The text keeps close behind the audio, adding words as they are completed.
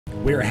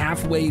We're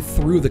halfway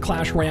through the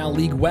Clash Royale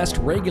League West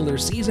regular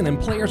season, and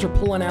players are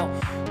pulling out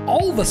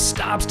all the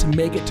stops to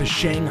make it to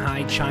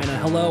Shanghai, China.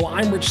 Hello,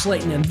 I'm Rich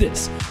Slayton, and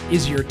this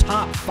is your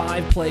top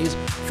 5 plays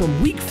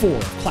from Week 4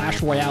 of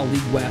Clash Royale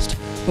League West.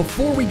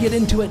 Before we get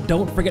into it,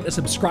 don't forget to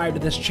subscribe to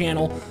this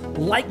channel,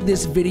 like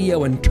this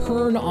video, and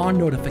turn on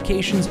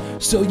notifications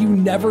so you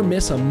never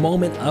miss a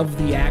moment of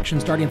the action.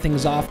 Starting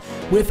things off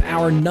with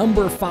our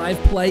number 5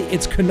 play,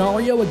 it's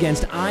Canario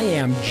against I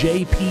Am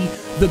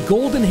JP, the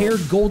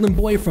golden-haired golden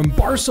boy from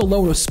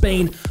Barcelona,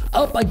 Spain,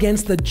 up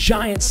against the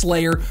giant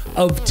slayer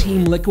of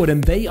Team Liquid,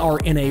 and they are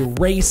in a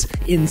race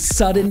in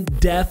sudden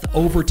death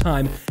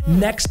overtime.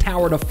 Next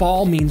tower to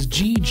fall means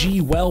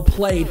GG, well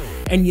played,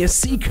 and you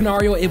see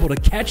Canario able to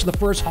catch the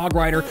first Hog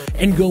Rider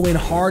and go in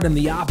hard in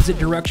the opposite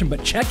direction,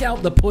 but check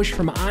out the push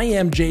from I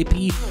Am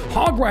JP.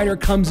 Hog Rider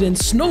comes in,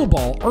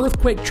 snowball,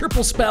 earthquake,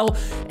 triple spell,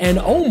 and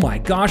oh my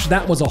gosh,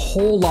 that was a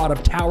whole lot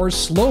of towers.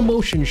 Slow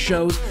motion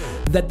shows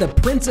that the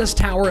Princess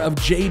Tower of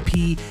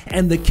JP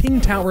and the King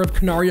Tower of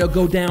Canario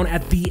go down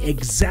at the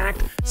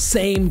exact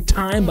same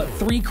time, but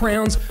 3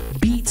 crowns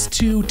beats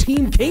 2.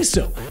 Team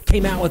Queso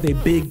came out with a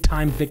big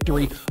time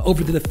victory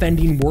over the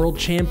defending world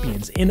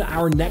champions. In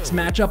our next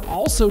matchup,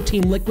 also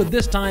Team Liquid,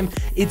 this time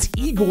it's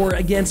Igor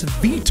against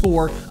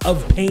Vitor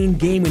of Pain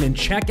Gaming, and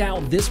check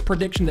out this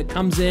prediction that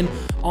comes in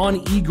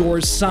on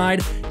Igor's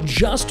side.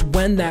 Just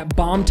when that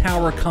bomb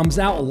tower comes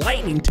out,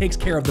 Lightning takes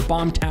care of the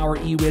bomb tower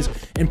Ewiz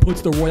and puts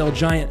the Royal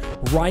Giant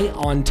right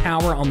on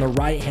tower on the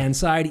right hand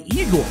side.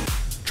 Igor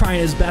trying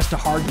his best to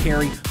hard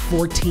carry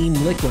for Team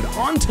Liquid.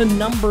 On to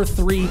number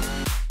 3.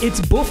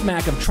 It's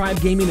Buffmac of Tribe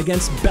Gaming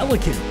against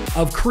Belican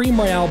of Cream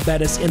Royale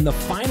Betis in the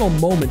final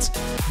moments.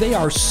 They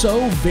are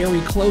so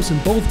very close,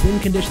 and both win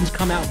conditions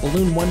come out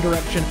balloon one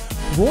direction,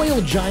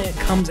 Royal Giant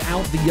comes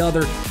out the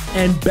other,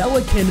 and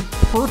Belican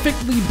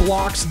perfectly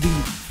blocks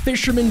the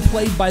Fisherman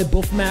played by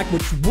Buffmac,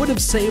 which would have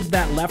saved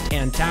that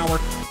left-hand tower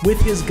with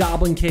his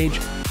Goblin Cage.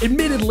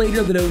 Admitted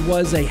later that it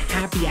was a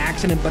happy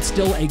accident, but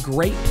still a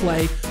great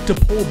play to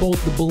pull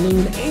both the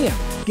balloon and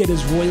get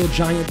his Royal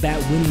Giant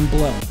that winning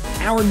blow.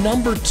 Our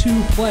number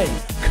 2 play,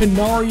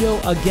 Canario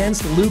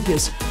against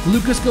Lucas.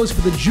 Lucas goes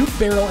for the Juke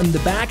Barrel in the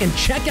back, and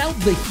check out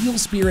the Heal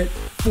Spirit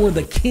for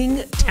the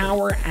King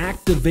Tower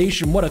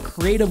activation. What a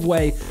creative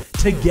way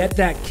to get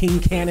that King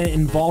Cannon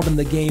involved in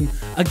the game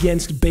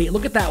against bait.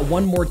 Look at that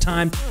one more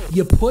time.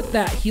 You put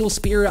that Heal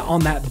Spirit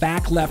on that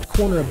back left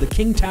corner of the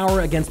King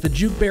Tower against the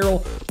Juke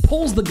Barrel,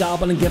 pulls the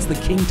Goblin and gets the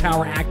King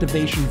Tower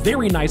activation.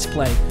 Very nice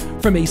play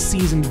from a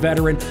seasoned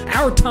veteran.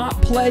 Our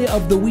top play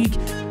of the week,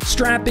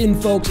 strap in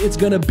folks, it's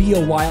gonna be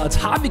a while. It's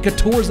Javi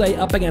 14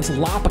 up against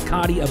La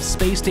Picati of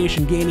Space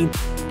Station Gaming.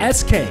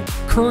 SK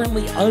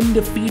currently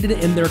undefeated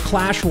in their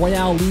Clash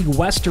Royale League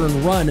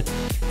Western run,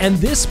 and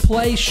this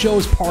play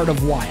shows part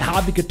of why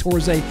Javi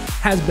 14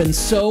 has been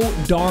so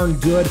darn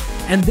good.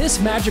 And this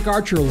Magic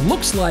Archer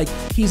looks like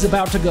he's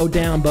about to go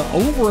down, but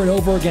over and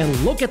over again,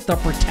 look at the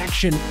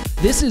protection.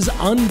 This is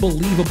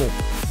unbelievable.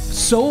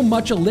 So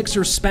much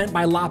elixir spent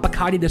by La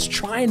Picati just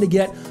trying to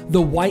get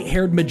the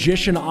white-haired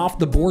magician off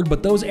the board,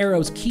 but those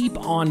arrows keep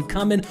on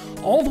coming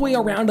all the way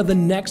around to the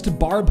next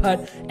barb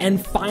hut,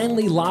 and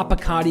finally La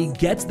Picati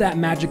gets that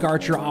Magic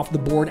Archer off the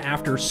board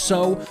after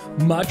so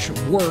much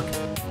work.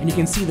 And you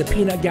can see the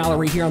peanut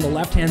gallery here on the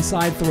left-hand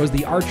side throws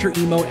the Archer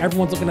emote.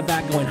 Everyone's looking at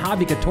that going,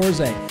 Javi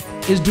 14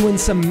 is doing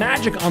some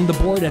magic on the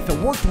board. If it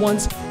worked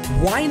once,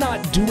 why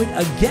not do it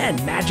again?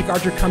 Magic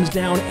Archer comes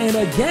down, and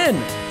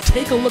again,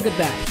 take a look at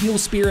that. Heal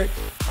Spirit,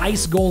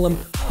 Ice Golem,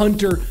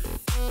 Hunter.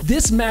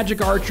 This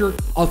Magic Archer,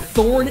 a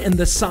thorn in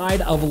the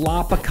side of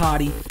La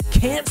Picati,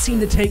 can't seem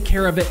to take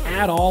care of it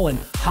at all, and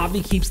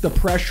Javi keeps the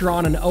pressure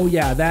on, and oh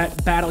yeah,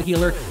 that Battle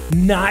Healer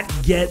not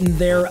getting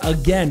there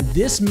again.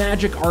 This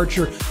Magic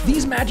Archer,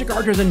 these Magic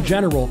Archers in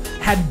general,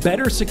 had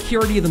better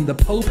security than the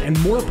Pope and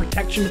more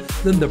protection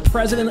than the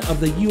President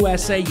of the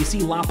USA. You see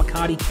La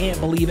Picati can't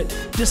believe it,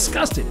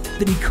 disgusted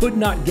that he could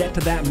not get to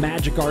that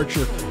Magic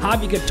Archer.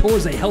 Javi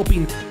 14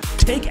 helping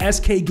take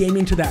SK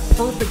Gaming to that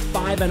perfect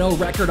 5-0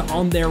 record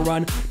on their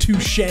run to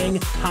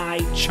Shanghai,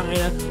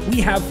 China.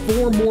 We have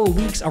 4 more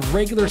weeks of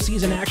regular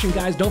season action,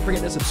 guys. Don't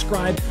forget to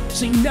subscribe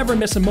so you never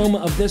miss a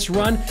moment of this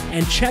run,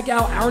 and check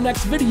out our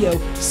next video.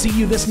 See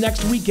you this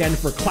next weekend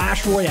for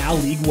Clash Royale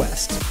League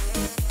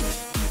West.